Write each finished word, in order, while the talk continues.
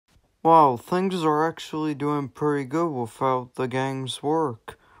Wow, things are actually doing pretty good without the gang's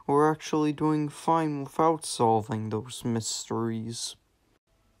work. We're actually doing fine without solving those mysteries.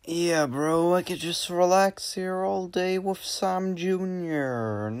 Yeah, bro, I could just relax here all day with Sam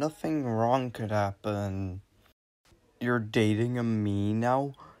Jr. Nothing wrong could happen. You're dating a me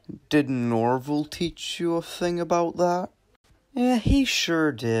now? Did Norval teach you a thing about that? Yeah, he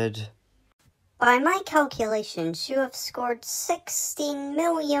sure did. By my calculations, you have scored 16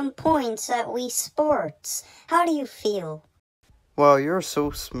 million points at Wii Sports. How do you feel? Wow, you're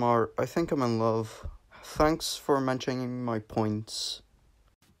so smart. I think I'm in love. Thanks for mentioning my points.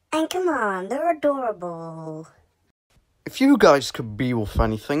 And come on, they're adorable. If you guys could be with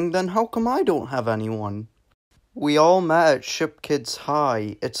anything, then how come I don't have anyone? We all met at Ship Kids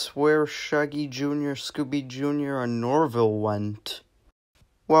High. It's where Shaggy Jr., Scooby Jr., and Norville went.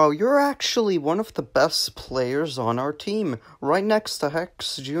 Wow, you're actually one of the best players on our team, right next to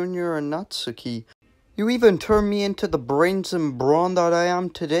Hex Jr. and Natsuki. You even turned me into the brains and brawn that I am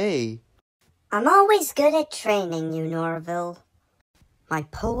today. I'm always good at training you, Norville. My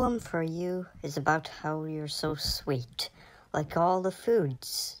poem for you is about how you're so sweet, like all the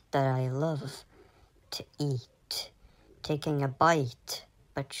foods that I love to eat. Taking a bite,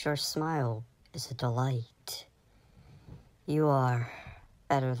 but your smile is a delight. You are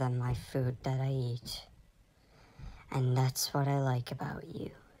better than my food that I eat. And that's what I like about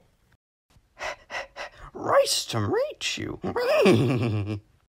you. Nice to meet you.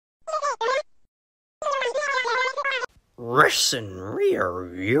 Listen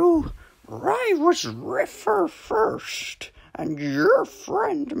here, you. I was Riffer first, and your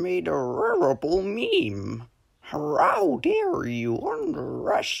friend made a terrible meme. How dare you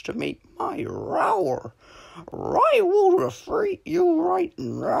underestimate my rower? I will defeat you right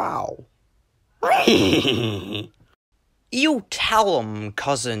now. You tell him,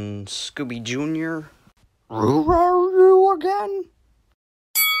 cousin Scooby Jr. Who are you again?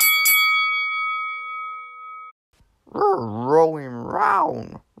 We're rolling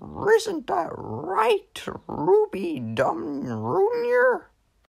round. Isn't that right, Ruby Dum Jr.?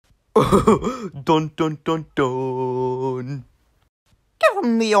 Dun dun dun dun. Give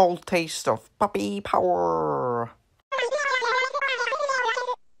him the old taste of puppy power.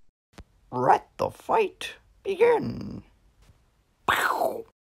 Let the fight begin. Pow.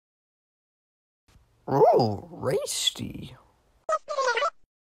 Oh, racy.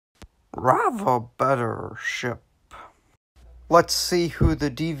 Have a better ship. Let's see who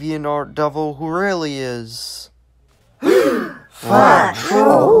the Deviant Art Devil who really is.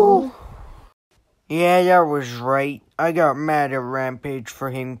 Factual. Yeah, that was right. I got mad at Rampage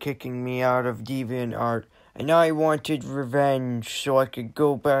for him kicking me out of Deviant Art, and I wanted revenge so I could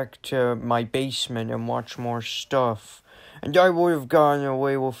go back to my basement and watch more stuff. And I would have gotten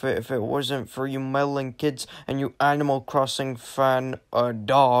away with it if it wasn't for you meddling kids and you Animal Crossing fan,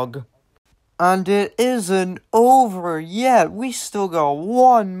 dog. And it isn't over yet. We still got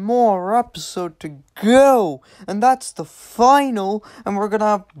one more episode to go. And that's the final. And we're gonna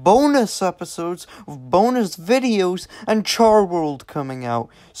have bonus episodes with bonus videos and Char World coming out.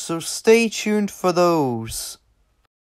 So stay tuned for those.